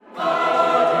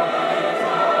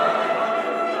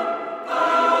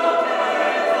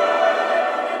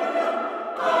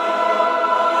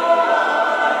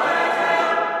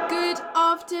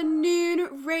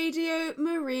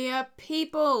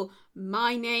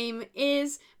My name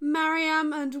is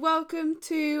Maryam and welcome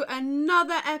to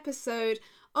another episode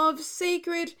of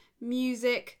Sacred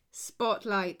Music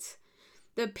Spotlight.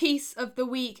 The piece of the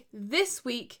week this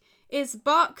week is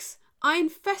Bach's Ein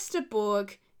Feste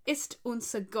Burg ist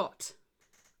unser Gott.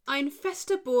 Ein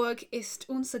Feste Burg ist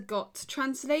unser Gott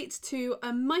translates to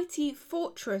A Mighty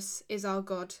Fortress is our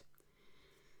God.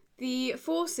 The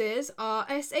forces are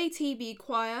SATB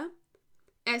choir,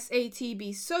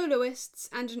 SATB soloists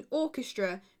and an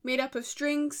orchestra made up of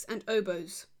strings and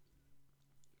oboes.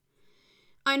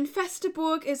 Ein Feste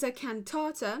Burg is a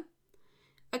cantata.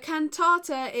 A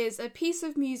cantata is a piece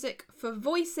of music for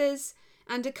voices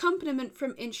and accompaniment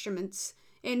from instruments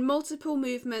in multiple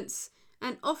movements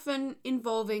and often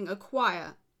involving a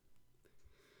choir.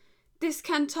 This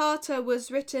cantata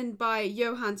was written by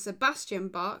Johann Sebastian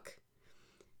Bach,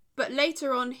 but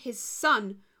later on his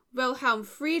son,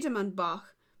 Well-Tempered Bach,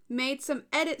 made some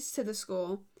edits to the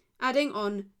score, adding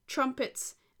on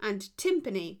trumpets and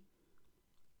timpani.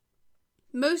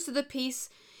 Most of the piece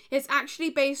is actually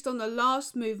based on the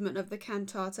last movement of the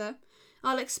cantata.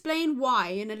 I'll explain why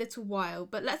in a little while,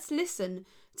 but let's listen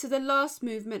to the last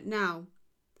movement now.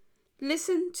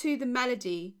 Listen to the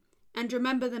melody and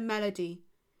remember the melody.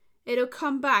 It'll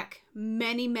come back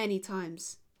many, many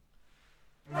times.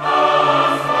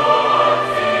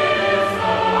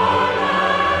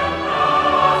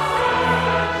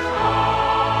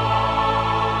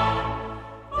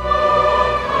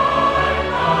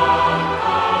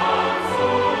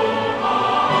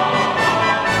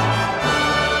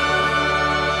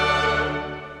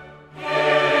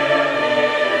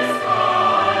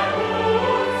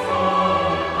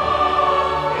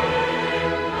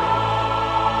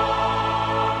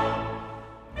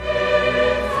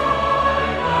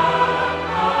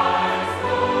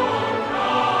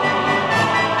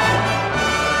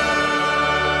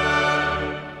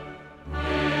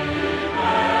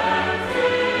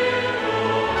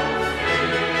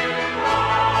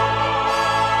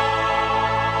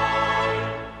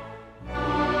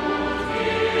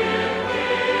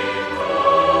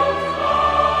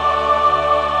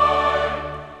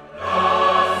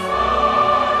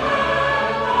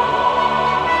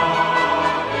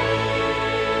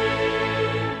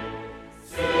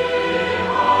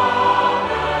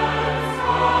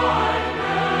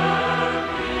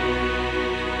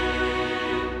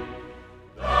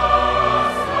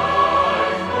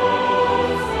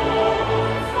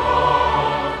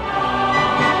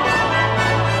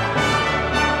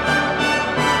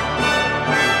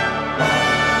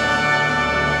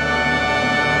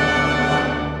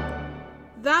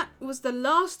 Was the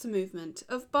last movement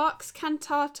of Bach's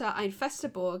cantata Ein Feste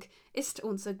Burg ist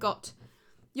unser Gott.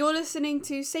 You're listening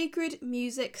to Sacred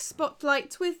Music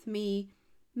Spotlight with me,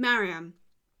 Maryam.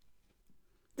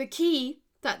 The key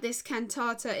that this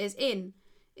cantata is in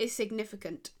is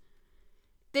significant.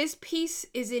 This piece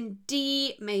is in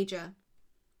D major.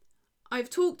 I've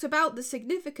talked about the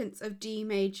significance of D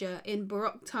major in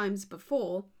Baroque times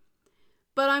before,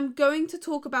 but I'm going to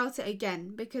talk about it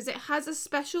again because it has a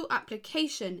special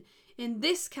application in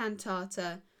this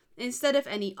cantata instead of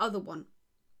any other one.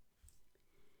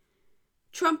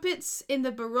 Trumpets in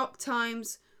the Baroque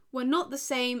times were not the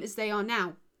same as they are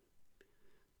now.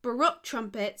 Baroque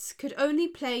trumpets could only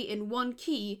play in one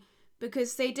key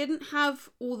because they didn't have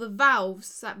all the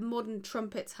valves that modern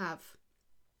trumpets have.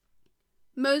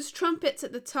 Most trumpets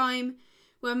at the time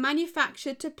were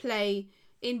manufactured to play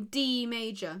in D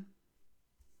major.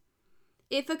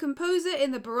 If a composer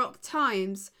in the Baroque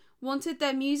times wanted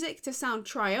their music to sound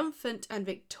triumphant and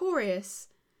victorious,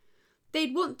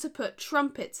 they'd want to put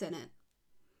trumpets in it.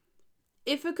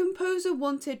 If a composer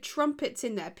wanted trumpets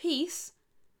in their piece,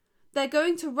 they're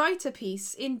going to write a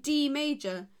piece in D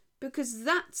major because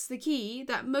that's the key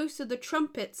that most of the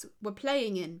trumpets were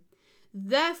playing in.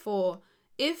 Therefore,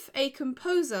 if a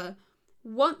composer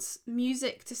wants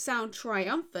music to sound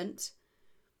triumphant,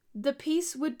 the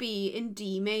piece would be in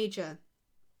D major.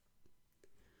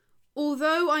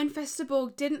 Although Ein Feste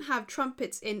Burg didn't have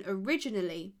trumpets in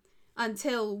originally,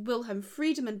 until Wilhelm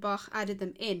Bach added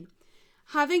them in,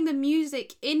 having the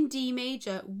music in D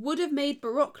major would have made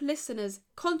Baroque listeners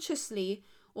consciously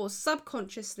or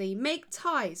subconsciously make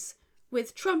ties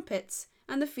with trumpets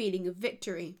and the feeling of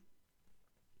victory.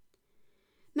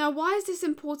 Now, why is this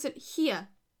important here?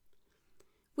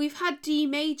 We've had D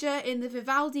major in the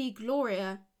Vivaldi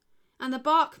Gloria and the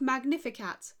Bach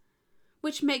Magnificat,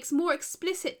 which makes more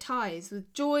explicit ties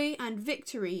with joy and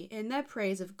victory in their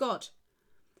praise of God.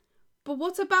 But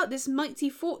what about this mighty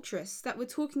fortress that we're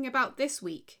talking about this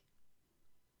week?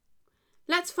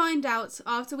 Let's find out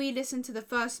after we listen to the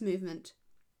first movement.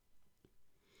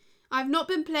 I've not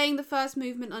been playing the first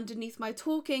movement underneath my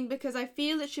talking because I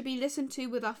feel it should be listened to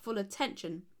with our full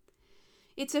attention.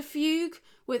 It's a fugue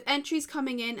with entries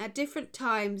coming in at different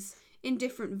times in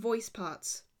different voice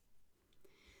parts.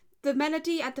 The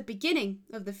melody at the beginning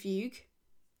of the fugue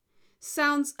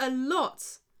sounds a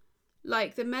lot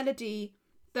like the melody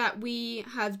that we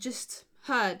have just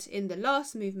heard in the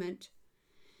last movement,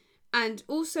 and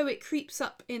also it creeps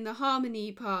up in the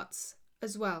harmony parts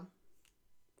as well.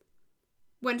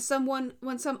 When some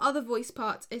other voice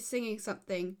part is singing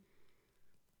something,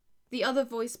 the other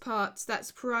voice part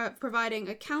that's providing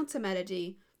a counter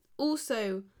melody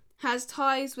also has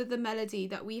ties with the melody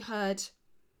that we heard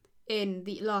in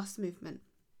the last movement.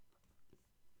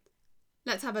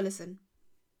 Let's have a listen.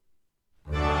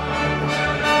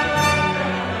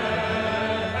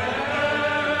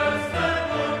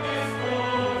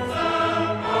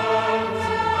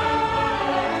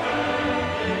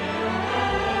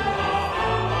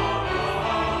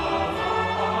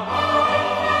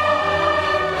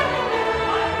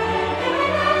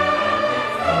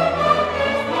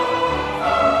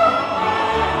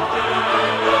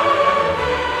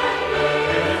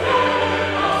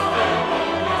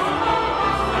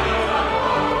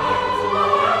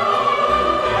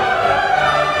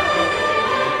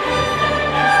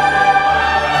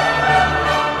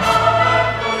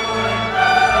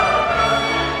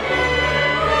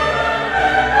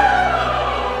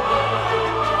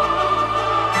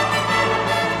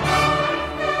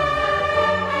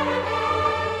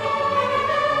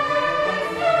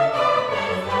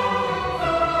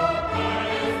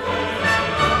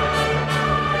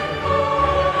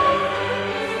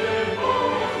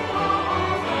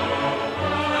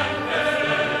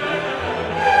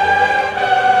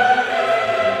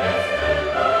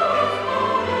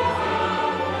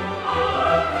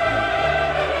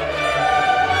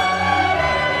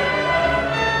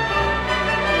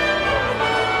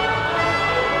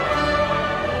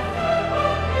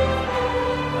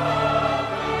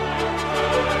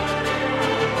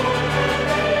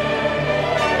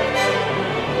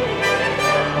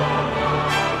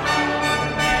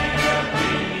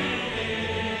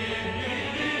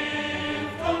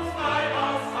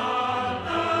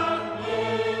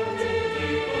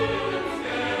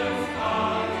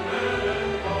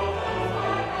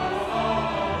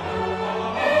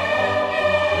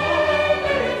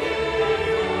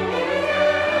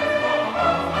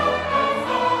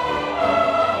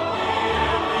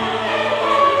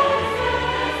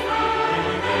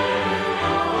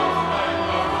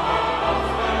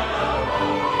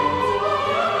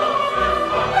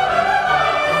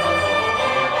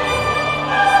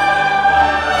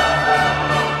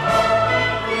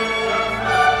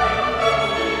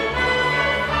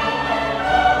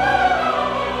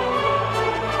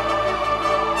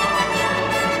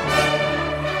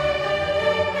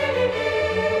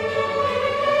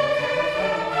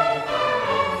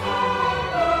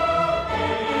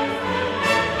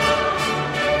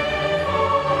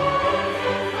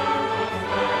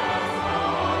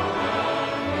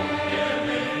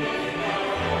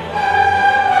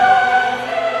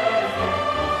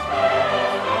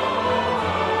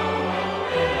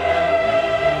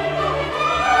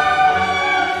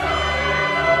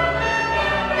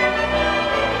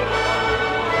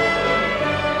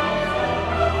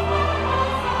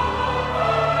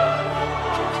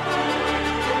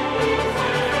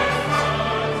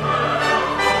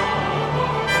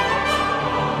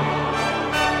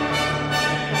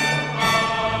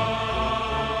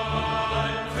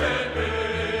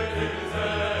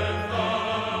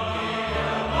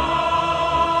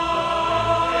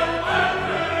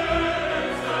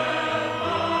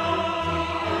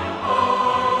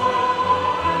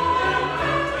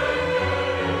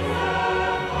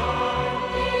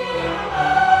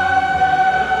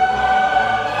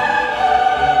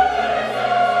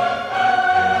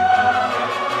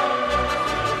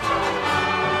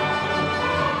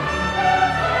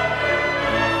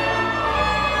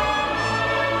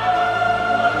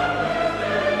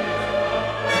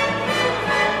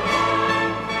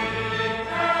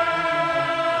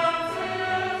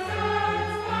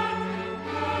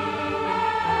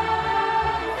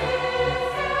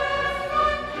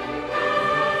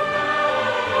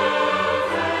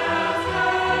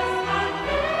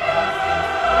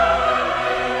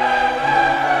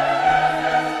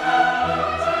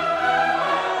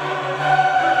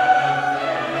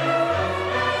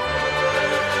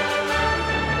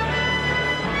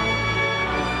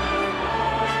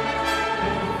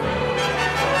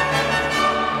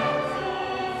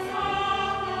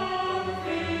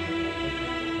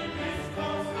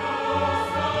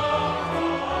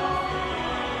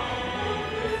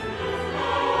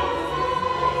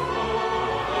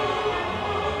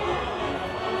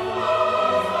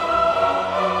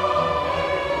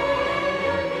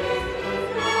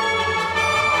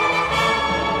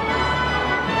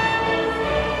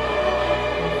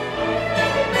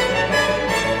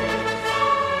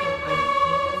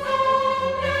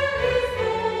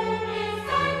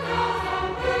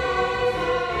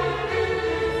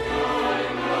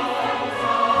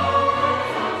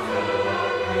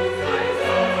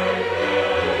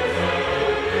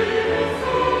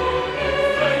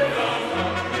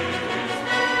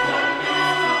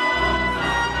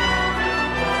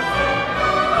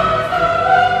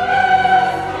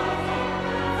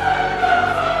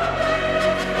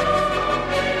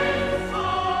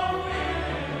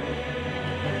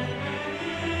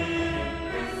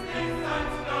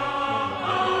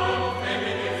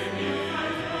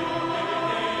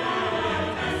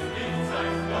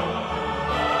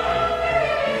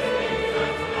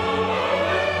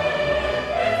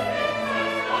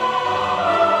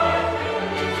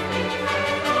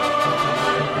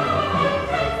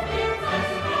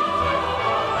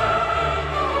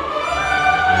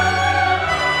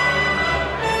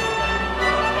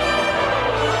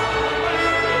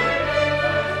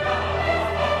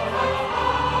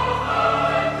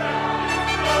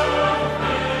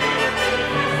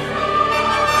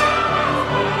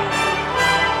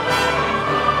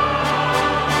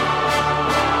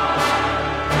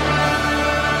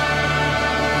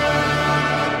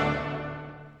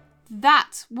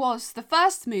 that was the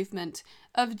first movement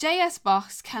of J.S.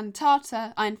 Bach's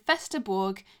cantata Ein Feste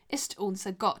Burg ist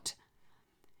unser Gott.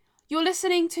 You're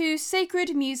listening to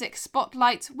Sacred Music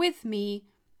Spotlight with me,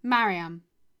 Maryam.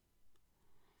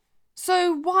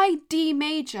 So why D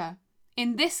major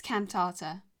in this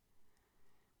cantata?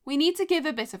 We need to give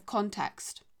a bit of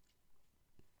context.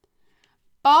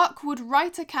 Bach would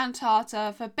write a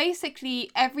cantata for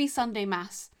basically every Sunday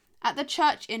Mass at the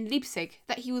church in Leipzig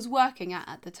that he was working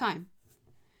at the time.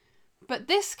 But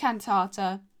this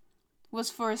cantata was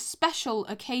for a special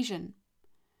occasion.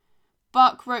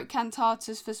 Bach wrote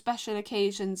cantatas for special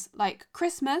occasions like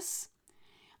Christmas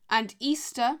and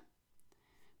Easter.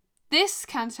 This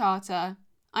cantata,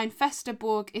 Ein Feste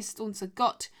Burg ist unser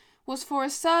Gott, was for a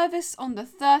service on the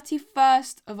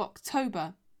 31st of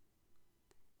October,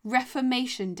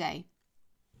 Reformation Day.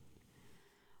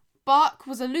 Bach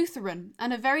was a Lutheran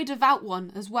and a very devout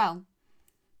one as well.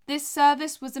 This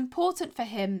service was important for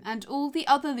him and all the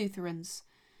other Lutherans.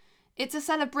 It's a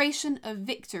celebration of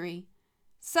victory,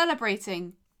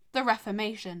 celebrating the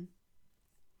Reformation.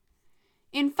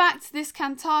 In fact, this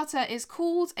cantata is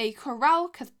called a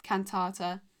chorale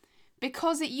cantata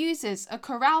because it uses a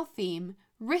chorale theme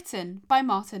written by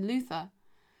Martin Luther.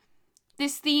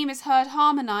 This theme is heard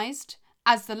harmonized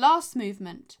as the last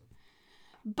movement,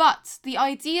 but the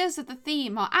ideas of the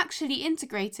theme are actually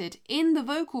integrated in the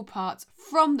vocal part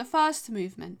from the first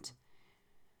movement.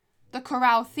 The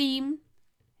chorale theme,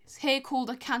 here called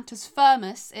a cantus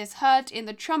firmus, is heard in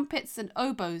the trumpets and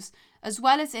oboes as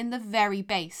well as in the very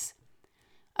bass.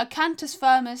 A cantus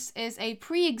firmus is a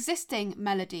pre-existing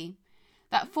melody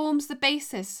that forms the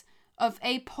basis of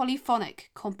a polyphonic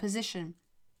composition.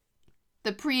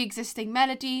 The pre-existing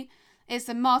melody is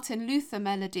the Martin Luther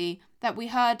melody that we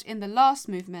heard in the last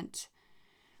movement.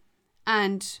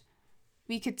 And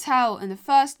we could tell in the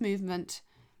first movement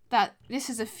that this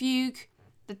is a fugue.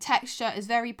 The texture is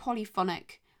very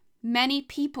polyphonic. Many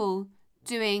people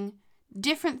doing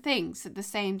different things at the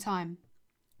same time.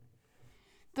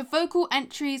 The vocal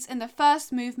entries in the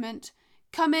first movement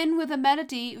come in with a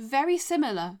melody very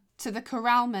similar to the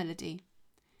chorale melody.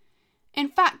 In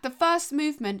fact, the first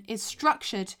movement is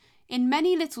structured in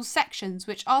many little sections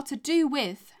which are to do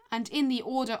with and in the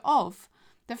order of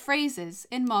the phrases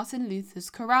in Martin Luther's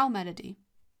chorale melody.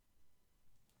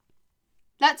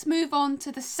 Let's move on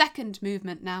to the second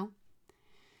movement now.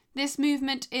 This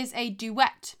movement is a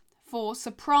duet for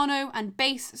soprano and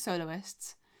bass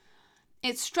soloists.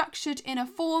 It's structured in a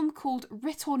form called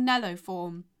ritornello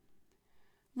form.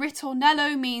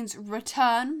 Ritornello means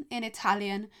return in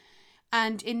Italian,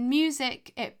 and in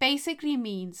music it basically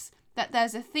means that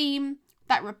there's a theme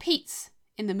that repeats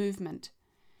in the movement.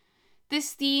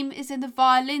 This theme is in the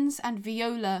violins and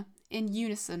viola in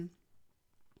unison.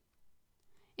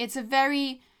 It's a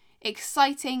very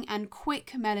exciting and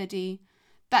quick melody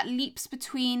that leaps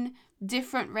between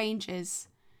different ranges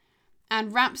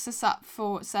and ramps us up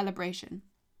for celebration.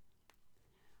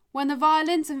 When the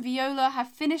violins and viola have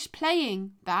finished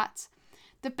playing that,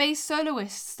 the bass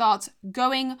soloist starts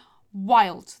going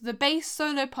wild. The bass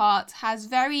solo part has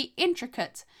very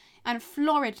intricate and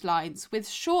florid lines with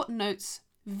short notes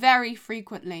very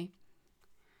frequently.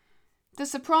 The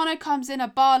soprano comes in a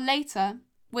bar later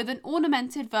with an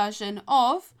ornamented version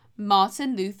of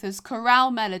Martin Luther's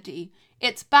chorale melody.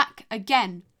 It's back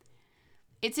again.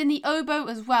 It's in the oboe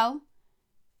as well.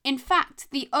 In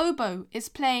fact, the oboe is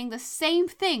playing the same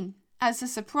thing as the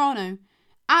soprano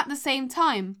at the same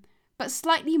time, but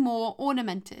slightly more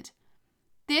ornamented.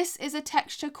 This is a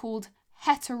texture called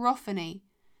heterophony.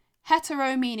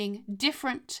 Hetero meaning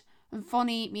different, and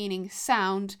phony meaning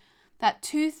sound, that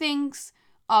two things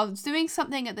are doing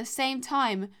something at the same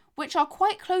time which are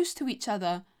quite close to each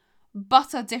other,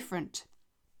 but are different.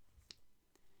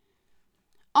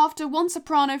 After one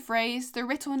soprano phrase, the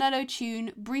ritornello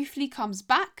tune briefly comes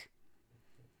back.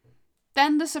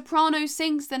 Then the soprano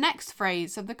sings the next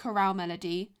phrase of the chorale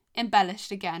melody,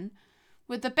 embellished again,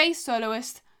 with the bass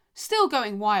soloist still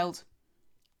going wild.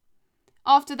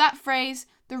 After that phrase,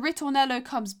 the ritornello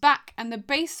comes back and the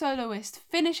bass soloist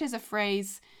finishes a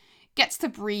phrase, gets to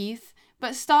breathe,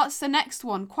 but starts the next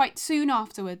one quite soon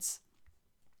afterwards.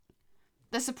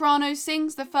 The soprano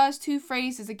sings the first two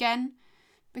phrases again,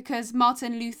 because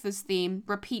Martin Luther's theme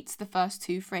repeats the first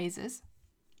two phrases.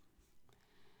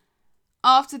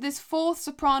 After this fourth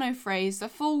soprano phrase, the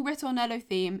full ritornello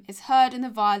theme is heard in the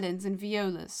violins and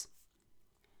violas.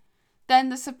 Then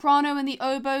the soprano and the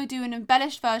oboe do an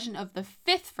embellished version of the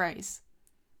fifth phrase.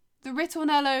 The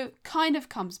ritornello kind of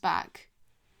comes back.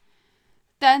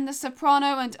 Then the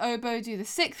soprano and oboe do the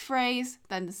sixth phrase,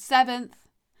 then the seventh.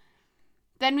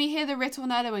 Then we hear the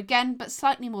ritornello again, but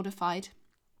slightly modified.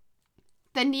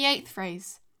 then the 8th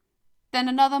phrase, then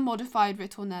another modified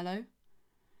ritornello,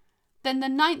 then the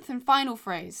 9th and final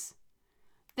phrase.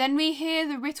 Then we hear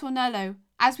the ritornello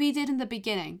as we did in the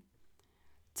beginning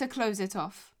to close it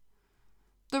off.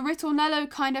 The ritornello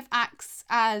kind of acts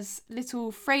as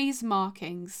little phrase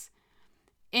markings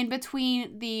in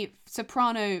between the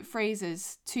soprano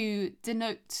phrases to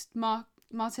denote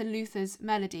Martin Luther's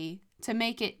melody, to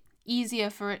make it easier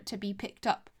for it to be picked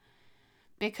up,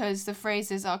 because the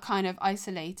phrases are kind of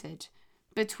isolated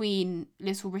between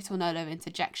little ritornello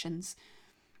interjections.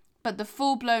 But the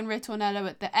full-blown ritornello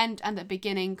at the end and the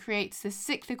beginning creates this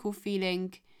cyclical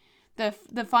feeling.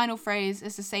 The final phrase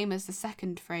is the same as the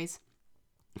second phrase,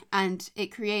 and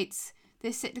it creates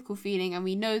this cyclical feeling, and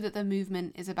we know that the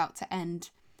movement is about to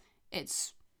end.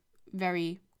 It's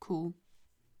very cool.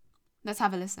 Let's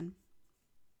have a listen.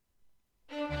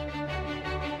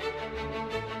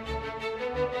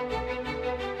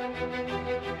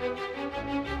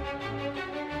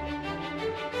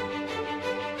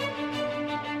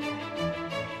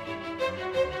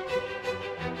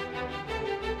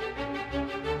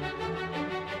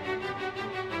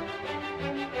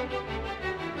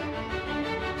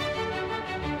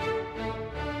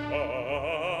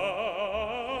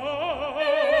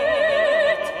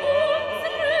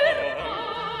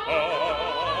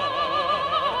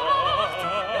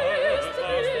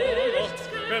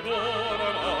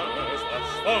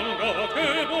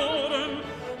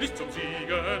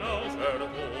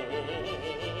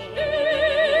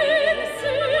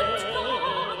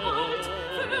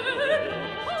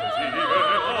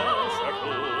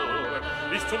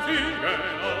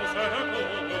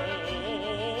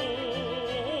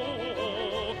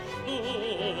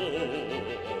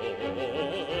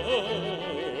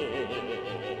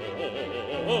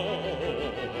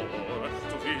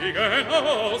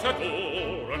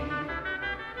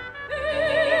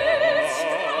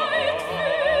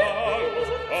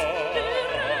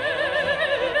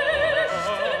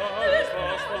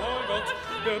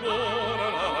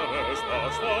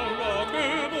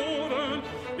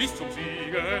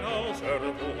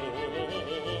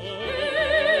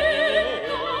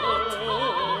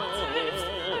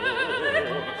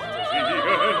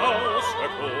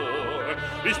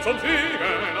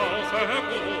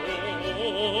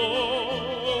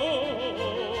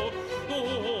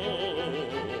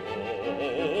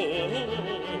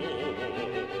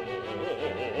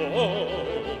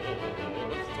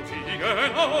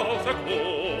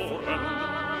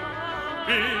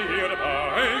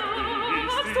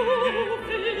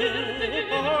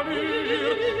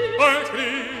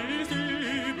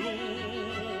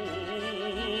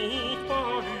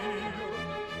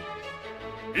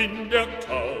 In der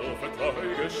Taufe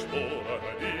treu geschworen,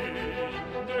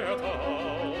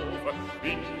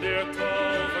 in der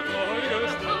Taufe treu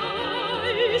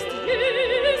geschworen, ist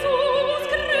Jesus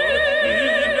Christ. In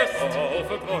der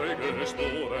Taufe treu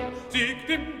geschworen, siegt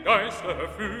im Geiste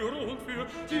für und für,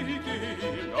 siegt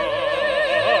im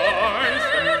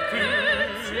Geiste für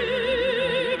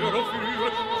und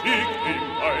für, siegt im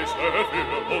Geiste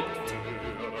für und für.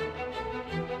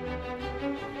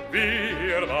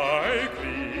 Wer bei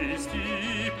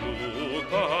Christi Blut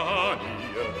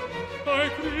paniert, bei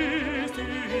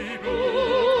Christi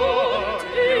Blut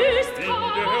paniert, in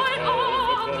der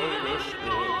Taufe treu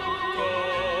geschworen,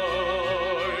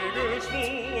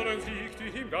 siegt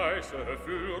im Geiste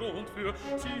für und für,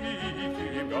 siegt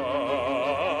im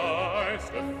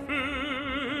Geiste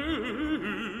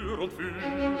für und für.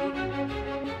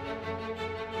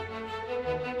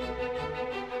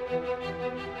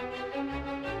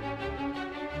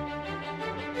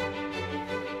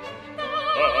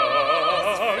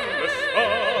 Alles,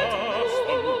 was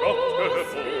von Gott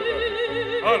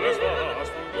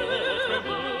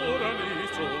geboren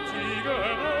ist, zum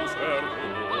Siegen auserkoren,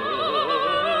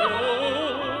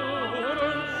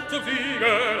 zum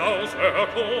Siegen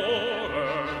auserkoren.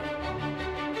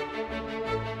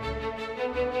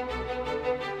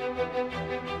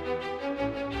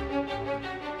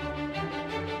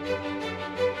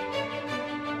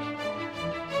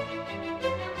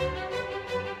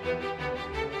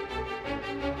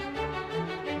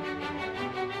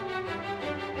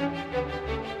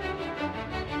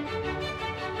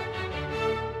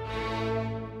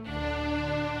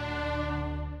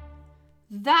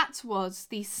 That was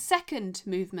the second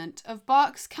movement of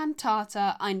Bach's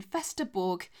cantata Ein Feste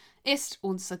Burg ist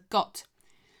unser Gott.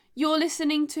 You're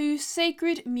listening to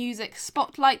Sacred Music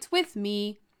Spotlight with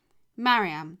me,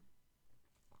 Maryam.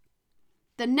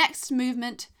 The next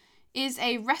movement is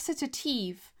a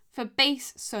recitative for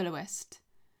bass soloist.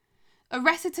 A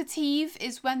recitative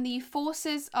is when the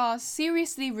forces are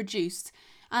seriously reduced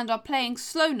and are playing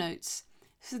slow notes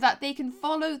so that they can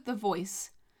follow the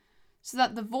voice, so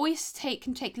that the voice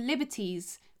can take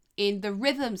liberties in the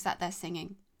rhythms that they're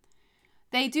singing.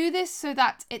 They do this so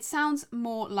that it sounds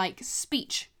more like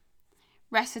speech.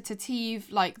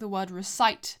 Recitative, like the word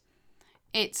recite.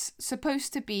 It's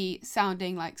supposed to be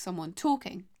sounding like someone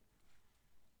talking.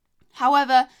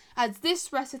 However, as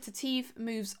this recitative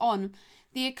moves on,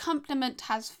 the accompaniment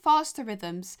has faster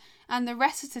rhythms and the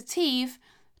recitative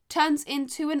turns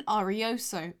into an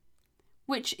arioso,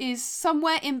 which is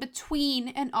somewhere in between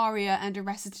an aria and a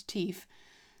recitative.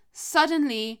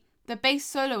 Suddenly, the bass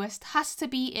soloist has to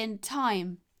be in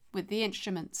time with the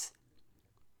instruments.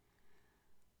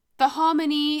 The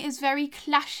harmony is very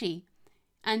clashy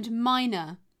and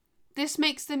minor. This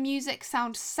makes the music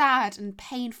sound sad and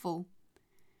painful.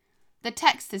 The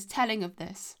text is telling of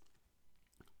this.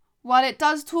 While it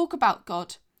does talk about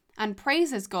God and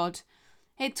praises God,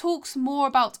 it talks more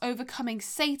about overcoming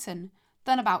Satan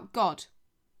than about God.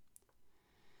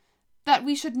 That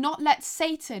we should not let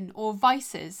Satan or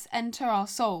vices enter our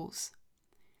souls.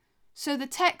 So the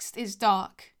text is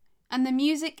dark, and the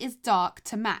music is dark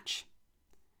to match.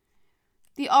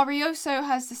 The arioso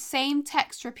has the same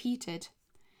text repeated.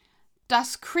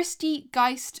 Das Christi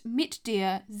Geist mit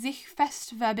dir sich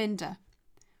fest verbinde,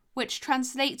 which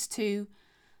translates to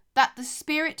that the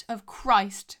Spirit of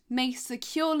Christ may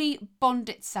securely bond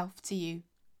itself to you.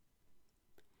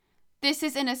 This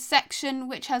is in a section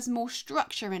which has more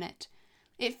structure in it.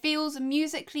 It feels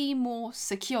musically more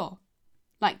secure,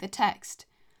 like the text,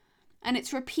 and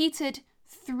it's repeated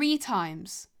 3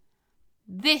 times.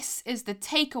 This is the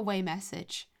takeaway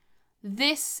message.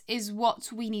 This is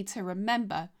what we need to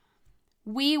remember.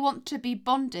 We want to be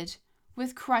bonded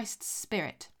with Christ's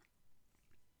Spirit.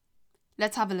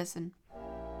 Let's have a listen.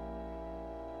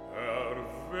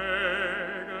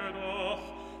 Erwäge doch,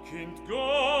 Kind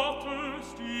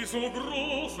Gottes, die so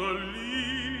große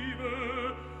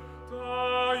Liebe,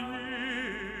 da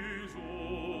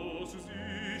Jesus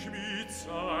sich mit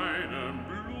seinem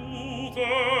Blute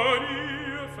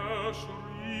dir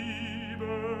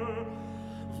verschriebe,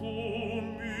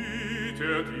 womit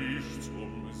dich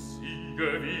zum Siege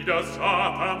wider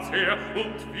Satans Heer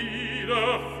und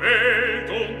wider Feld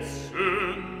und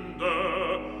Sünde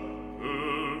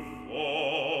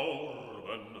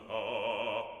beworben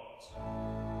hat.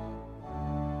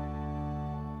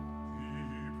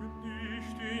 Gib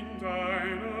nicht in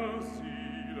deiner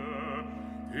Seele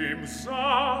dem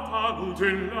Satan und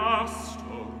den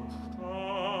Lastern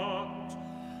Stand.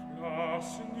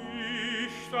 Lass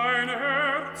nicht dein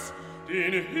Herz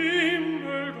den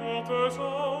Himmel Gottes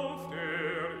auf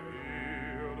der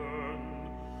Erden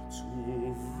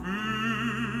zu Wüste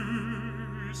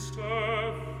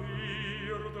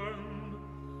werden.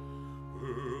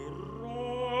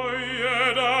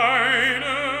 Bereue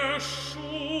deine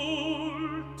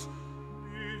Schuld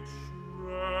mit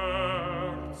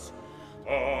Schmerz,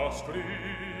 dass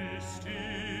Christi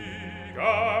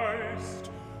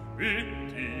Geist mit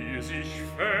dir sich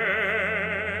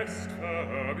fest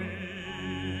verbinde,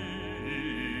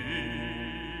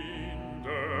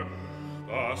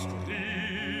 dass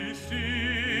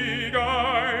Christi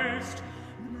Geist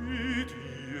mit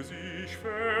dir sich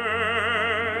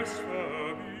fest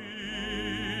verbinde,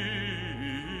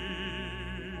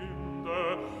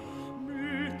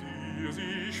 mit dir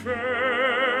sich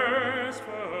fest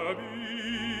verbinde,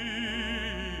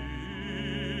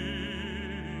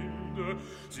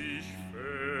 sich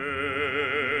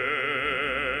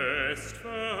fest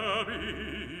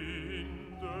verbinde.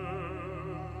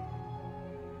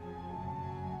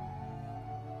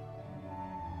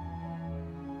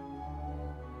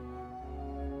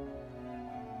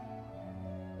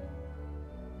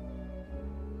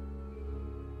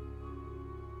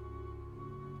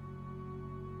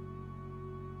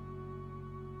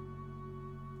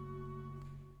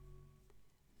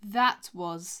 That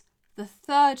was the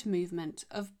 3rd movement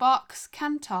of Bach's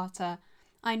cantata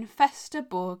Ein Feste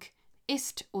Burg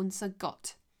ist unser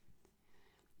Gott.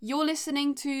 You're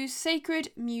listening to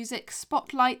Sacred Music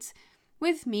Spotlight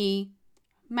with me,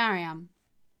 Maryam.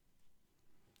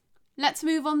 Let's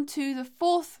move on to the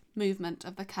 4th movement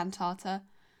of the cantata.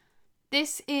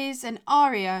 This is an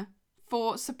aria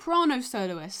for soprano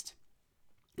soloist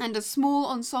and a small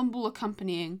ensemble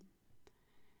accompanying.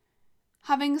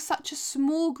 Having such a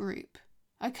small group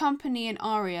accompany an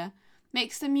aria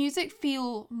makes the music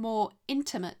feel more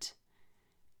intimate.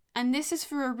 And this is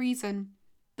for a reason.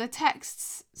 The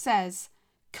text says,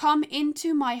 "Come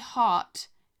into my heart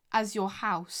as your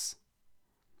house."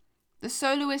 The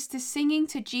soloist is singing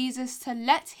to Jesus to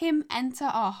let him enter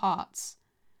our hearts.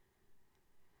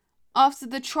 After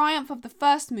the triumph of the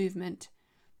first movement,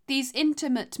 These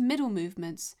intimate middle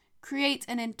movements create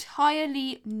an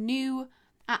entirely new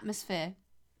atmosphere.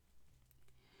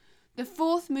 The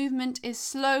fourth movement is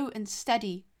slow and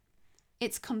steady.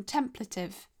 It's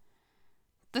contemplative.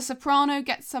 The soprano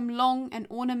gets some long and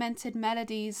ornamented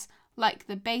melodies like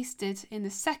the bass did in the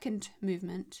second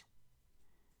movement.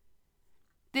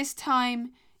 This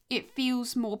time, it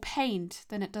feels more pained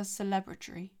than it does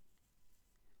celebratory.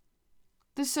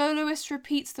 The soloist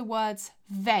repeats the words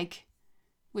weg,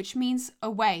 which means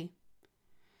away.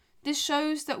 This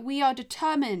shows that we are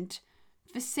determined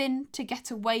for sin to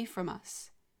get away from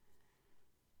us.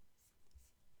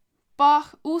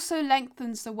 Bach also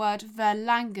lengthens the word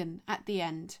verlangen at the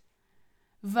end.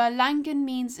 Verlangen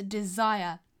means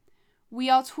desire. We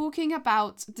are talking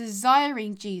about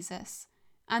desiring Jesus,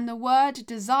 and the word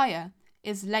desire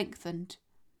is lengthened.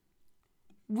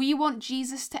 We want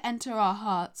Jesus to enter our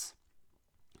hearts.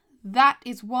 That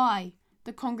is why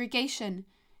the congregation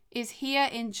is here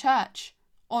in church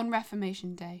on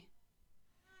Reformation Day.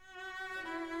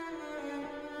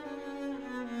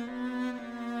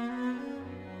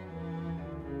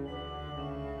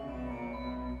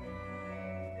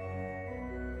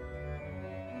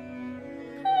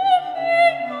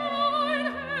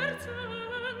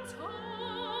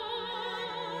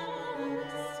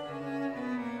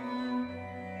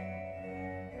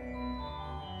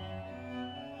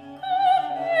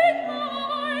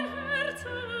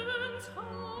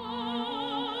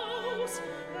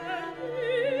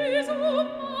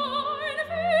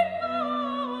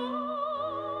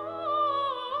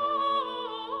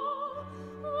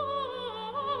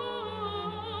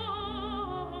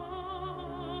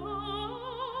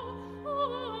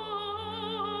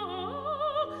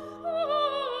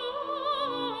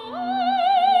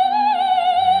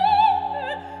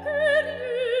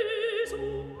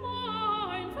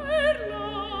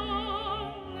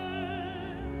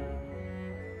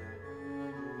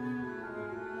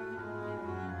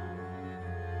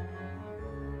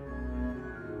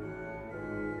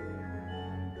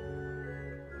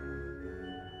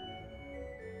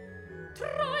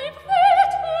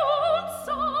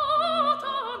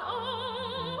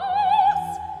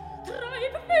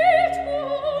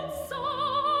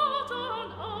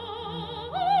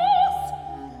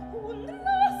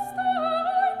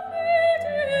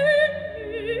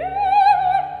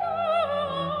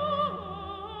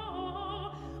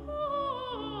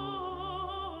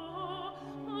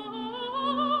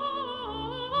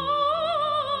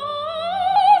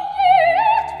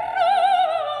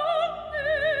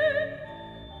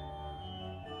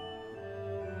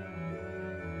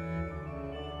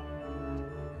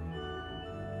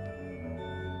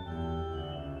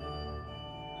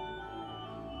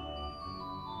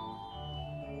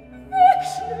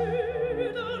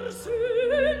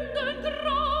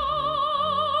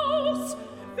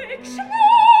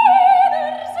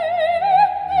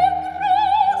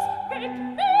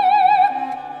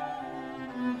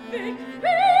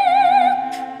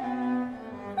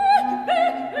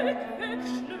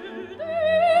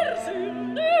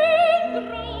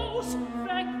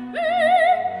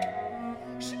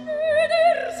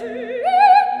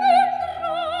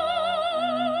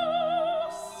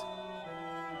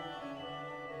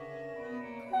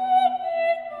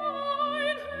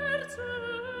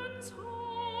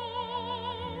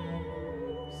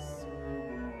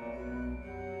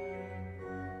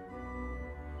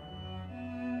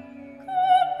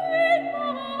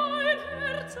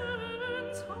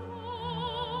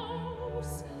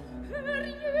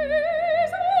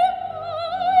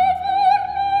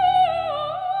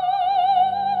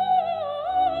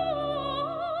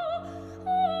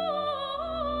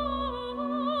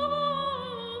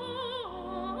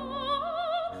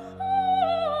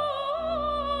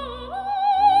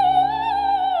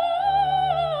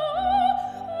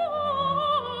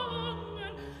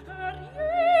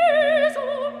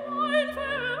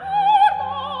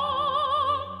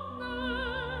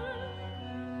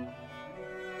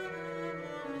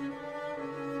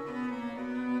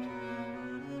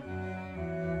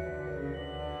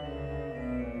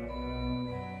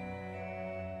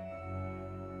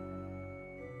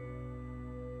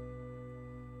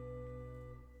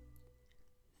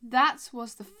 That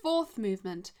was the fourth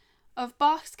movement of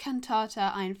Bach's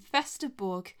cantata Ein Feste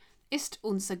Burg ist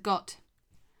unser Gott.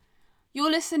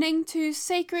 You're listening to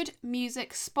Sacred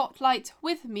Music Spotlight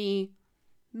with me,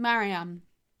 Maryam.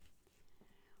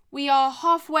 We are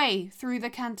halfway through the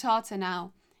cantata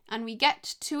now, and we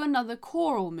get to another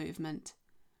choral movement.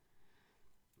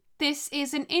 This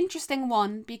is an interesting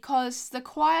one because the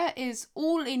choir is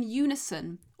all in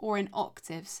unison or in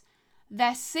octaves.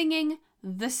 They're singing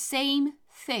the same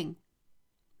thing.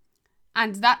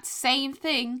 And that same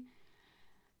thing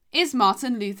is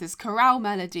Martin Luther's chorale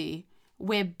melody.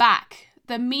 We're back.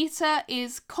 The meter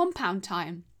is compound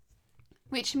time,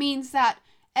 which means that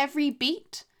every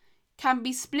beat can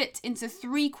be split into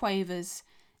 3 quavers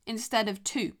instead of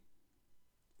 2.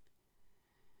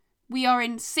 We are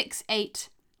in 6/8,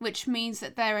 which means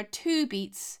that there are 2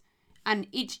 beats, and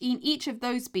in each of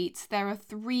those beats there are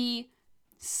 3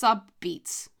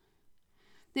 sub-beats.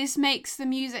 This makes the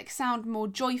music sound more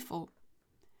joyful.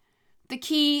 The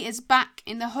key is back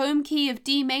in the home key of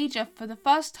D major for the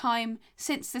first time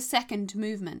since the second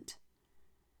movement.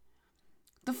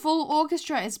 The full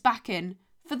orchestra is back in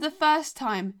for the first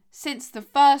time since the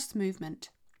first movement.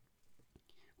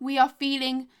 We are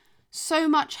feeling so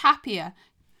much happier,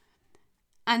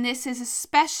 and this is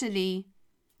especially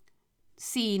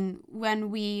seen when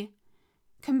we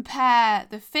compare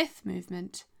the 5th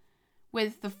movement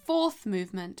with the 4th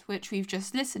movement, which we've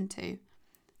just listened to.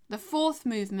 The 4th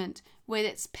movement, with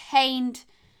its pained,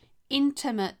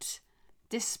 intimate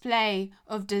display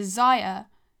of desire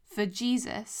for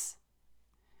Jesus,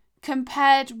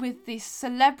 compared with the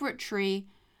celebratory,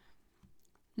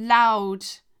 loud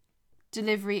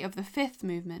delivery of the 5th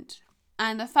movement,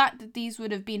 and the fact that these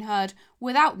would have been heard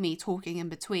without me talking in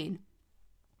between,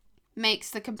 makes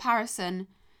the comparison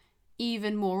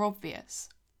even more obvious.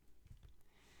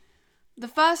 The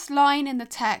first line in the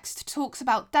text talks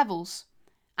about devils,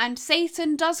 and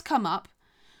Satan does come up,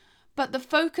 but the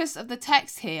focus of the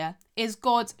text here is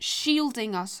God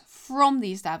shielding us from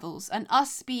these devils and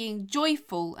us being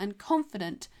joyful and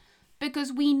confident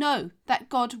because we know that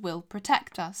God will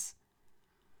protect us.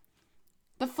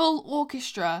 The full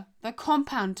orchestra, the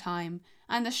compound time,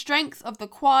 and the strength of the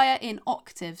choir in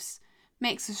octaves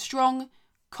makes a strong,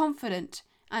 confident,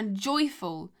 and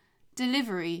joyful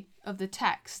delivery of the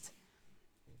text.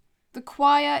 The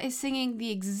choir is singing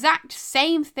the exact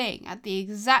same thing at the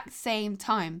exact same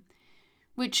time,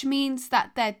 which means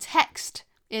that their text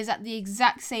is at the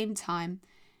exact same time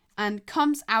and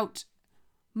comes out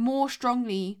more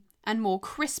strongly and more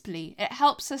crisply. It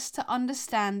helps us to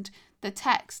understand the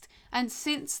text, and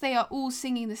since they are all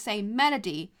singing the same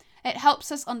melody, it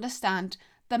helps us understand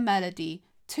the melody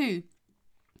too.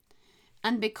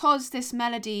 And because this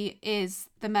melody is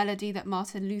the melody that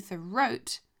Martin Luther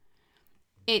wrote,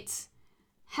 it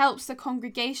helps the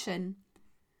congregation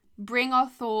bring our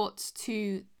thoughts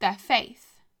to their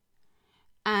faith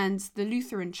and the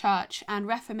Lutheran Church and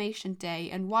Reformation Day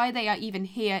and why they are even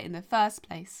here in the first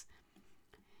place.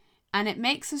 And it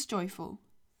makes us joyful.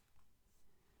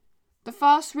 The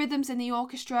fast rhythms in the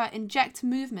orchestra inject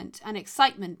movement and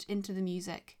excitement into the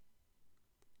music.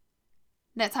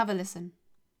 Let's have a listen.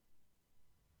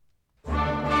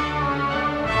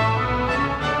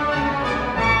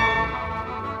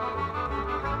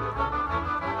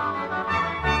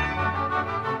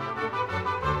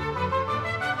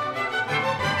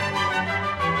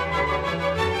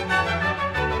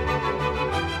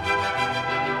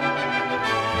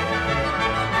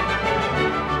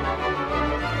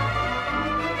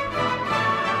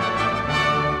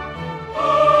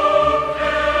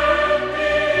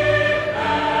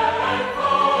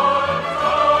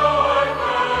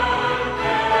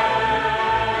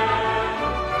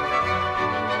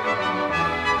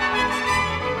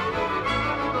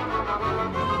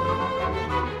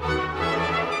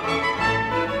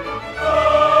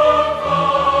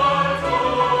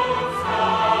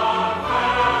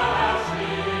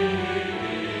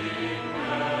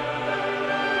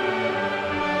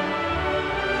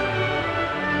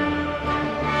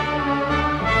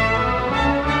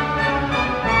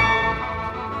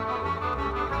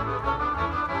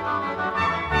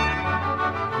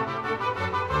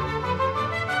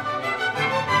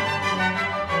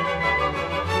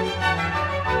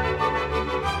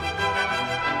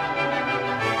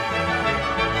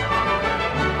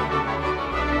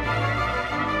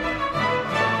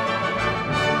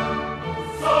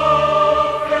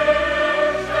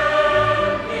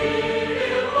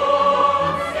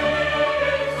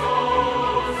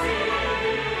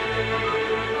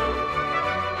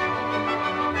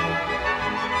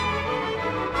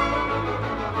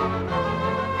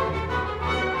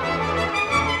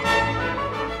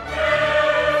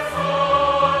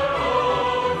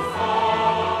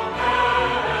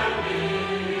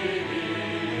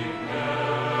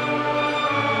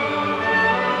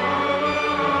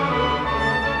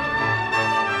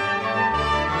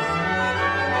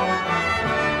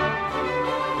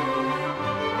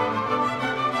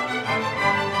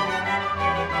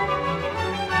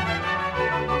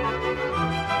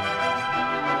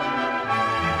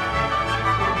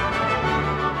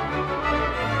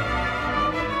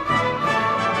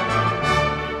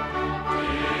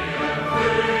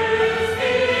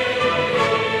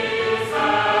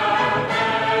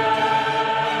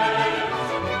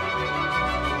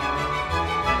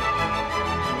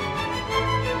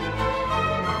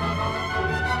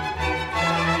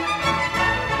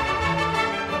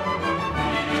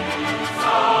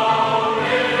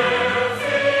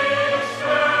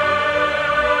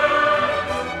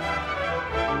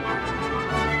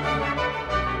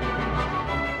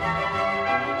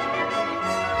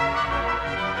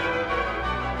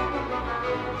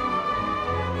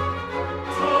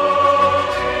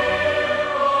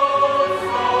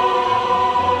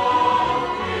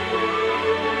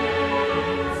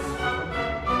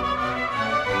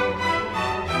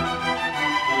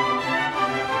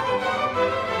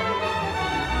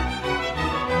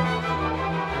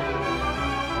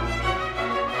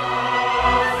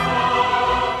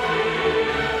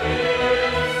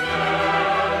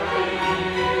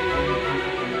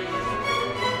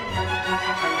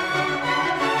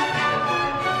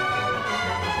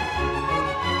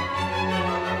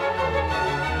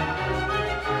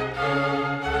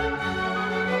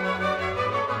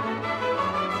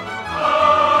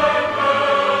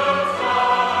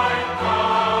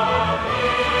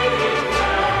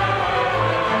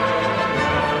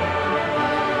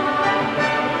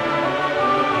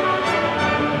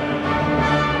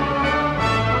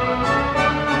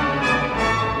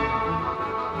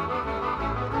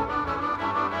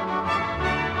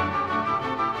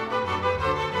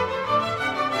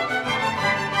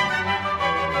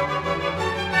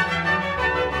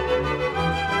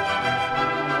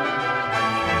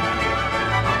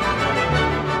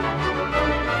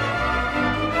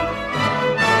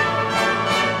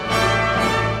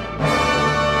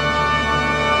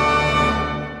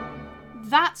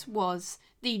 That was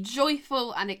the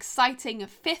joyful and exciting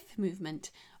fifth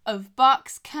movement of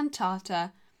Bach's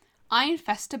cantata Ein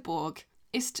Feste Burg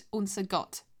ist unser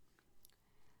Gott.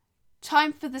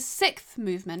 Time for the sixth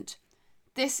movement.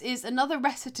 This is another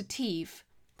recitative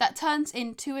that turns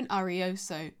into an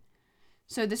arioso,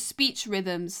 so the speech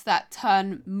rhythms that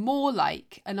turn more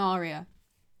like an aria.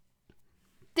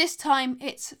 This time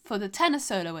it's for the tenor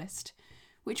soloist,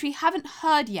 which we haven't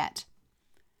heard yet.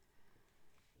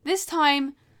 This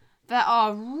time there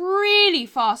are really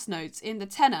fast notes in the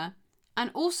tenor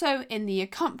and also in the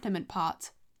accompaniment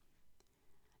part.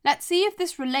 Let's see if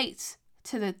this relates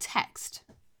to the text.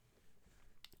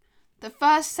 The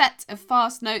first set of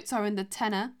fast notes are in the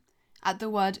tenor at the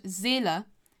word Seele,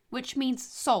 which means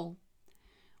soul.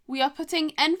 We are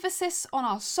putting emphasis on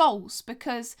our souls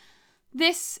because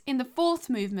this, in the fourth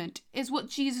movement, is what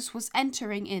Jesus was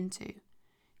entering into.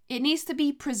 It needs to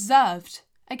be preserved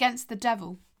against the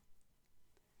devil.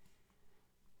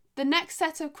 The next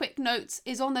set of quick notes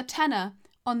is on the tenor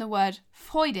on the word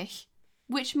freudig,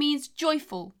 which means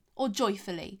joyful or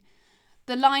joyfully.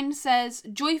 The line says,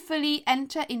 joyfully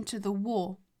enter into the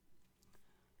war.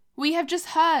 We have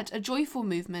just heard a joyful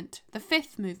movement, the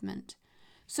fifth movement,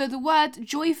 so the word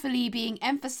joyfully being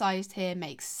emphasized here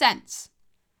makes sense.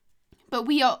 But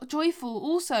we are joyful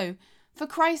also for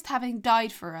Christ having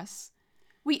died for us.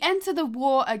 We enter the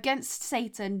war against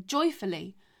Satan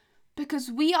joyfully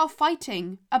because we are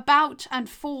fighting about and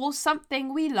for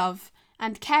something we love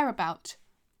and care about,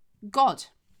 God.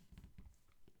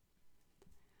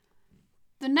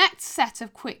 The next set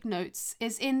of quick notes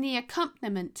is in the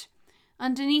accompaniment,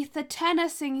 underneath the tenor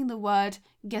singing the word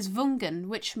gezwungen,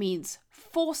 which means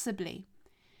forcibly.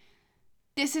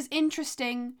 This is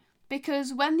interesting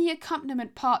because when the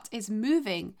accompaniment part is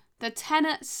moving, the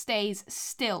tenor stays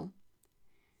still.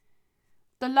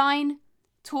 The line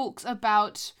talks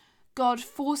about God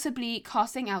forcibly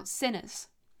casting out sinners.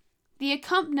 The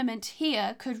accompaniment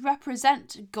here could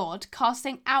represent God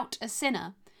casting out a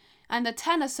sinner, and the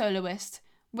tenor soloist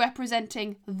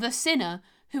representing the sinner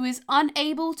who is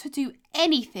unable to do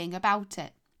anything about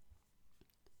it.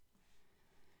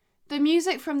 The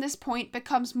music from this point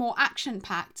becomes more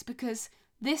action-packed because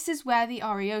this is where the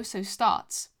arioso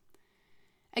starts.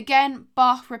 Again,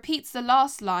 Bach repeats the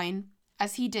last line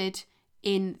as he did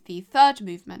in the third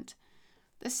movement.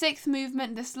 The sixth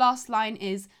movement, this last line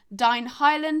is Dein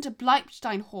Heiland bleibt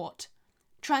dein Hort,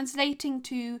 translating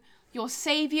to your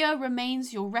Saviour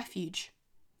remains your refuge.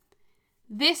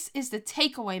 This is the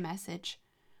takeaway message.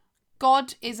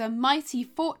 God is a mighty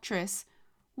fortress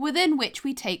within which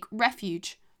we take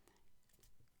refuge.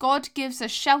 God gives us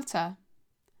shelter.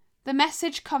 The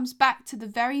message comes back to the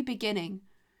very beginning.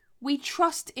 We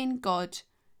trust in God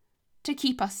to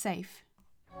keep us safe.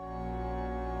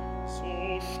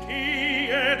 So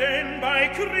stehe denn bei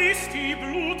Christi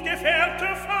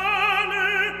blutgefärbte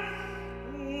Fahne,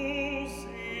 o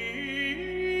Seele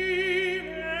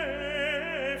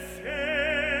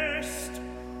fest,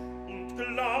 und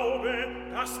glaube,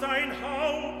 dass dein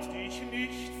Haupt dich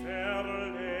nicht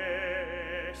verlässt.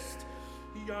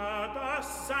 Ja,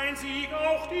 dass sein Sieg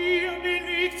auch dir den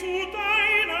Weg zu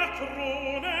deiner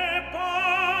Krone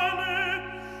bahne,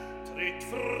 tritt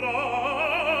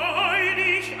freudig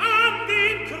an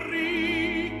den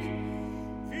Krieg,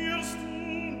 wirst du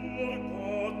nur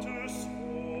Gottes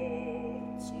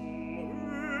Wort zum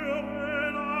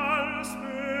Hören als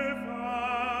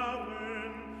bewahren,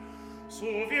 so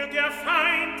wird der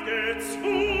Feind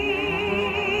gezwungen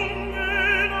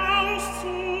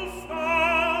auszufahren,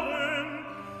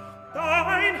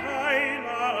 dein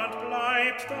Heiland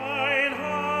bleibt dein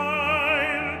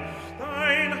Heil,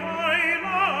 dein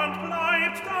Heiland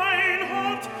bleibt dein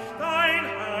Hort, dein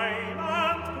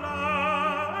Heiland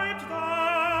bleibt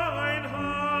dein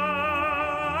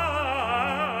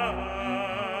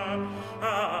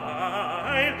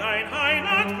Heil, dein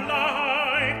Heiland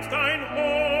bleibt dein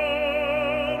Hort.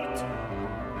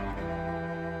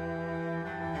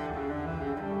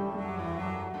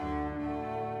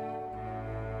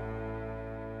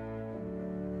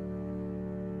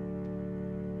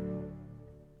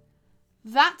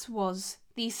 That was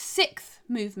the sixth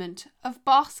movement of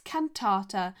Bach's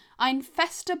cantata Ein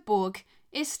Feste Burg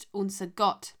ist unser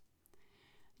Gott.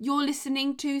 You're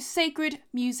listening to Sacred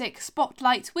Music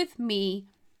Spotlight with me,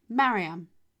 Maryam.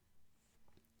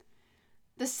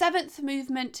 The seventh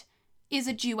movement is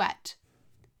a duet.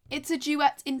 It's a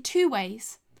duet in two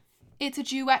ways. It's a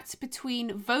duet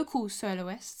between vocal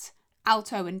soloists,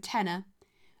 alto and tenor,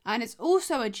 and it's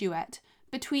also a duet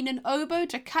between an oboe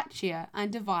da caccia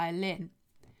and a violin.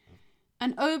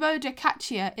 An oboe da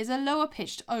caccia is a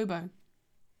lower-pitched oboe.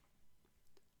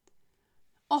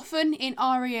 Often in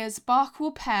arias, Bach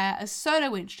will pair a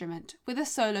solo instrument with a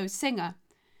solo singer.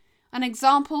 An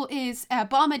example is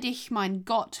Erbarme dich, mein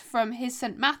Gott from his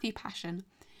St. Matthew Passion,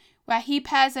 where he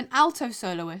pairs an alto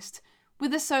soloist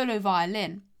with a solo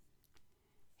violin.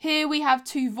 Here we have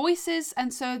two voices,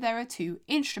 and so there are two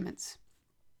instruments.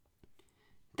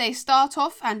 They start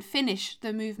off and finish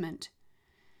the movement.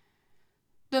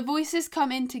 The voices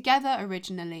come in together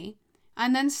originally,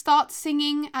 and then start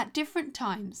singing at different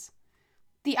times.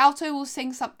 The alto will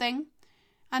sing something,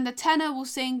 and the tenor will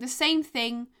sing the same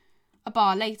thing a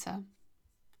bar later.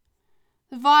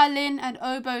 The violin and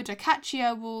oboe da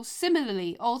caccia will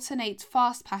similarly alternate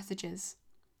fast passages.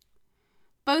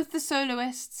 Both the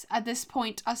soloists at this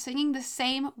point are singing the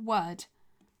same word,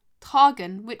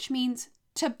 tragen, which means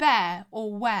to bear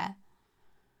or wear.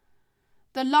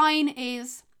 The line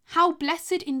is, "How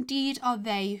blessed indeed are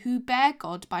they who bear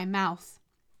God by mouth."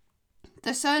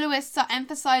 The soloists are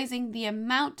emphasizing the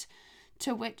amount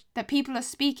to which the people are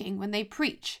speaking when they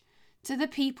preach to the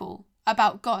people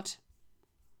about God.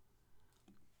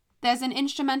 There's an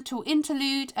instrumental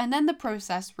interlude, and then the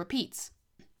process repeats.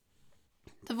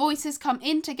 The voices come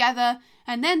in together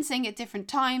and then sing at different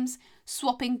times,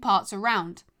 swapping parts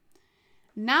around.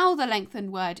 Now the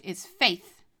lengthened word is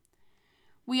faith.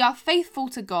 We are faithful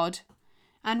to God,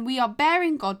 and we are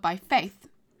bearing God by faith.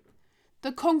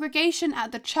 The congregation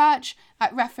at the church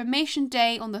at Reformation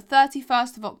Day on the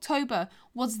 31st of October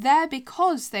was there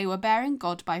because they were bearing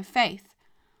God by faith.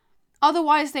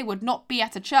 Otherwise they would not be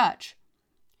at a church.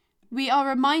 We are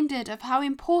reminded of how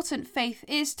important faith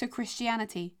is to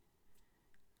Christianity.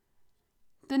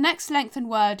 The next lengthened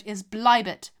word is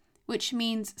bleibet, which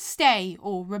means stay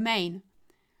or remain.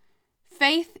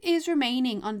 Faith is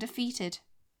remaining undefeated.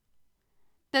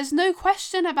 There's no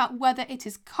question about whether it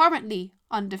is currently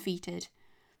undefeated.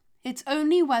 It's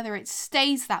only whether it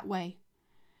stays that way.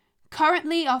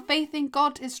 Currently, our faith in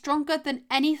God is stronger than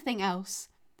anything else.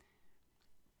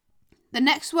 The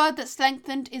next word that's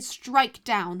lengthened is strike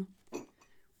down.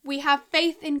 We have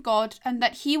faith in God and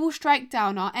that He will strike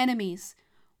down our enemies.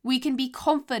 We can be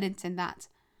confident in that.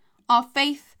 Our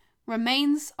faith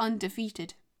remains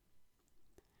undefeated.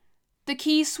 The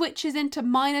key switches into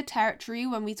minor territory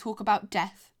when we talk about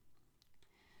death.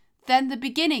 Then the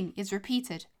beginning is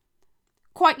repeated.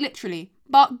 Quite literally,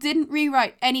 Bach didn't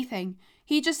rewrite anything.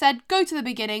 He just said, go to the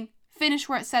beginning, finish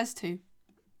where it says to.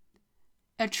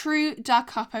 A true da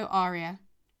capo aria.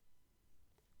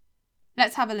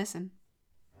 Let's have a listen.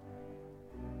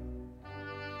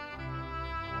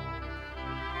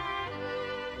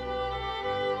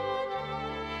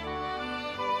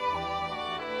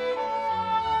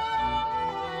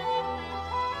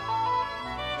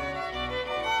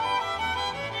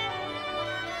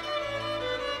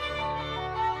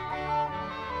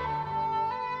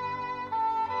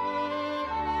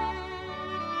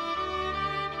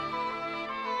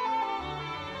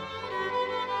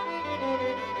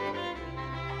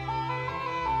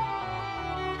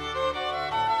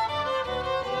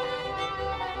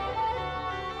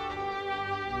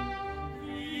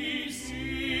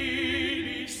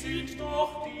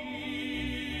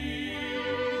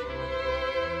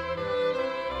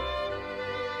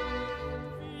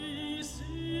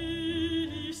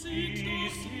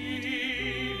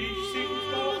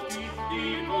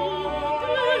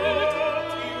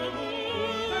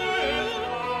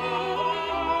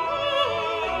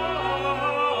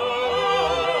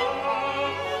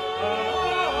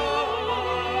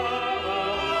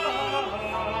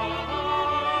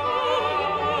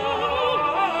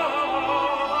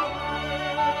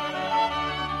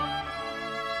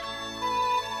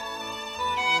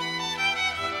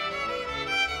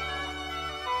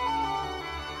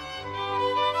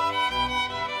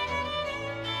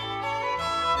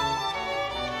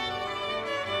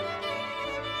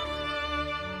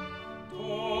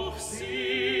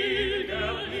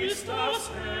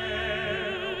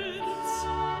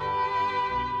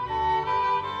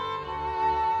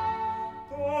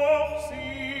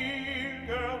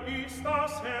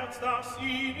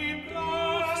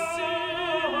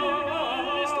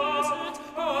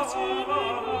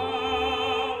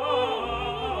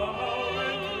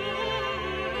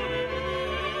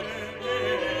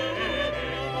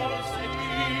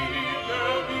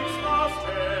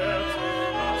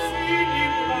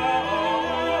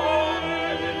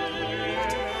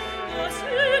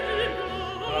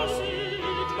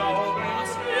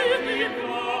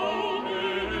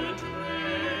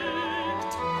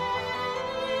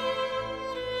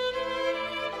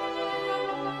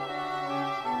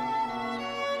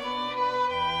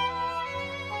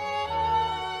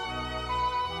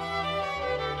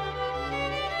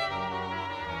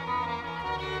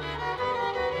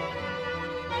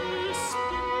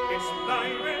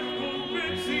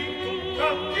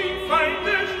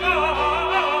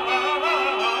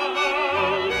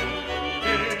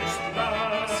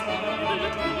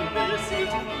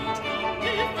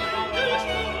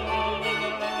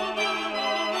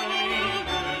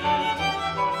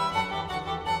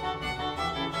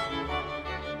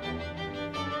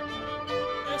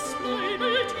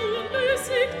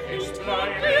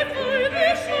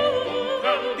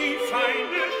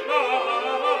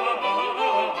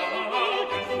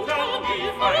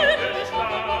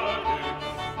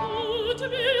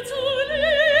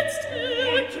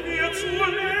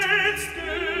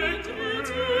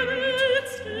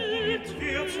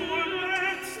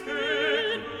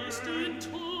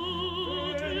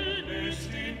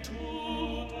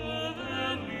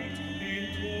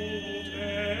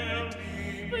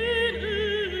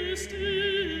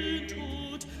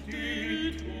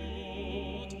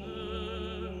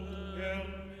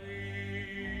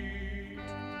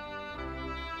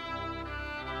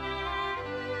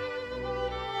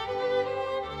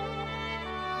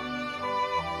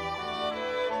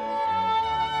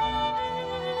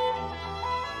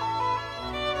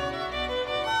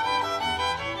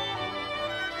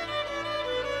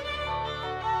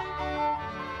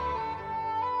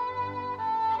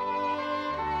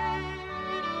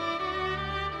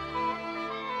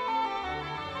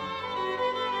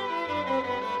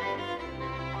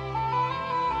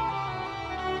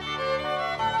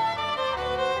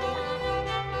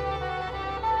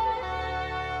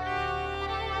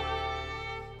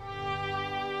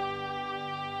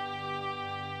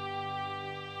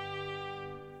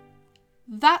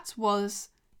 That was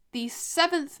the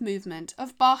 7th movement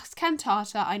of Bach's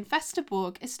cantata Ein Feste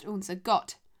Burg ist unser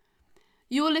Gott.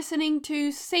 You're listening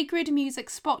to Sacred Music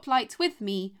Spotlight with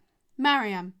me,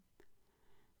 Maryam.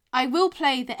 I will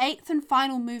play the 8th and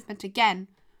final movement again,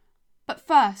 but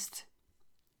first,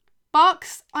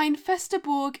 Bach's Ein Feste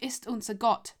Burg ist unser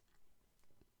Gott.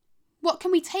 What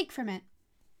can we take from it?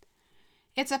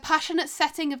 It's a passionate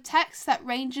setting of text that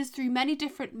ranges through many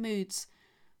different moods,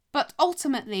 but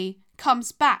ultimately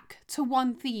comes back to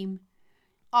one theme: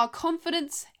 our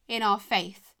confidence in our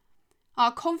faith,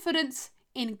 our confidence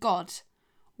in God.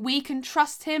 We can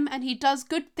trust him and he does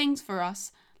good things for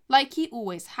us, like he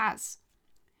always has.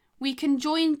 We can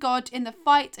join God in the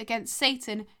fight against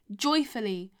Satan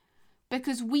joyfully,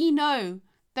 because we know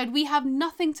that we have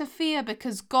nothing to fear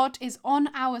because God is on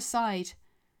our side.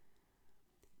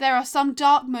 There are some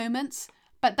dark moments,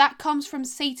 but that comes from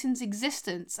Satan's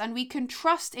existence, and we can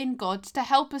trust in God to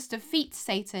help us defeat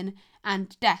Satan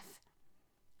and death.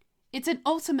 It's an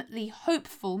ultimately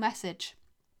hopeful message.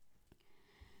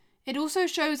 It also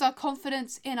shows our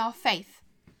confidence in our faith,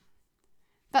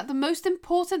 that the most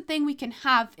important thing we can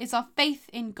have is our faith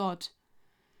in God.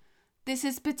 This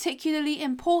is particularly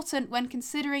important when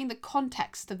considering the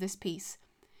context of this piece.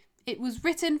 It was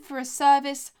written for a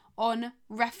service on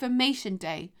Reformation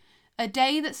Day, a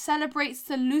day that celebrates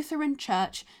the Lutheran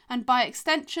Church and by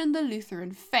extension the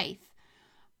Lutheran faith.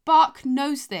 Bach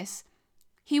knows this.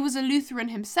 He was a Lutheran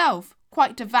himself,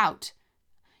 quite devout.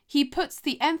 He puts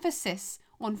the emphasis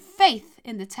on faith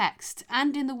in the text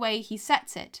and in the way he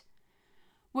sets it.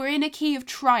 We're in a key of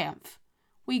triumph.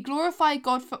 We glorify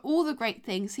God for all the great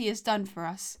things he has done for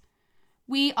us.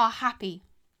 We are happy.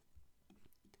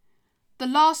 The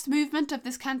last movement of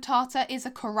this cantata is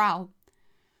a chorale.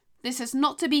 This is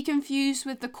not to be confused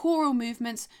with the choral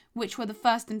movements, which were the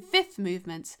 1st and 5th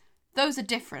movements. Those are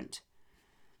different.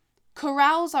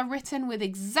 Chorales are written with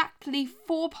exactly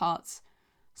 4 parts: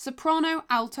 soprano,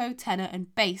 alto, tenor,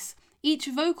 and bass. Each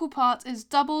vocal part is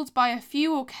doubled by a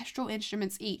few orchestral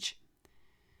instruments each.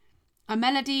 A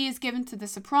melody is given to the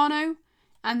soprano,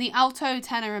 and the alto,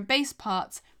 tenor, and bass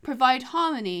parts provide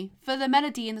harmony for the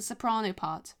melody in the soprano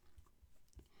part.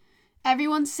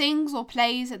 Everyone sings or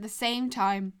plays at the same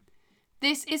time.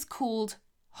 This is called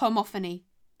homophony.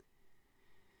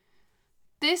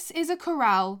 This is a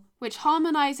chorale which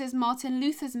harmonizes Martin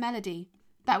Luther's melody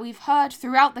that we've heard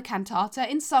throughout the cantata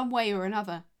in some way or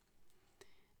another.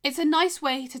 It's a nice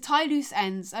way to tie loose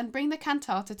ends and bring the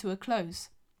cantata to a close.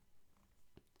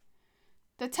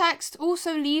 The text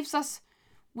also leaves us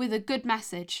with a good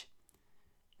message.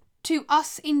 To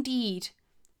us indeed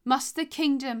must the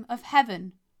kingdom of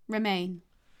heaven remain.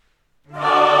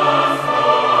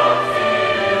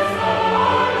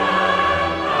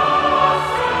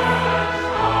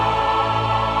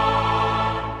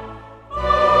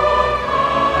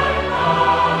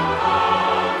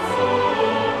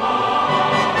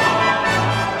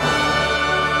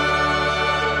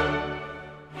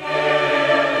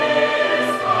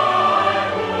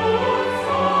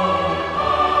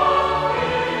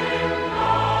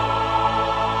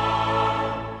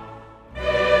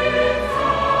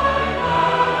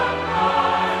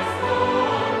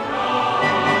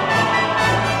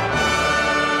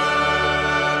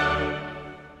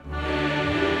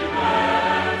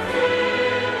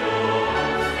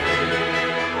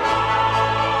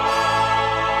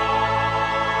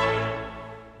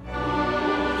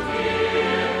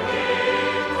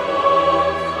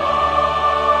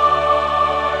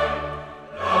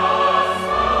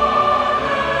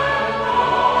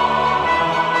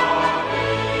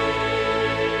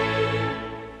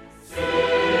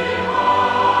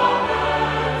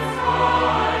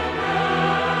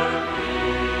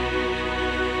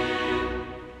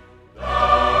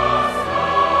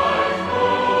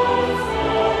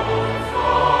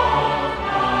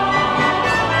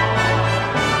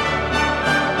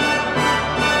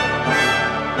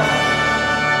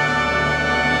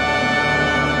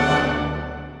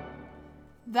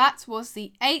 That was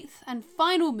the 8th and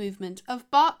final movement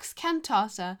of Bach's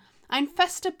cantata Ein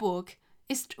Feste Burg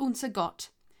ist unser Gott,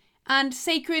 and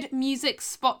Sacred Music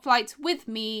Spotlight with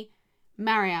me,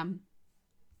 Maryam.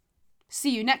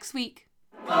 See you next week.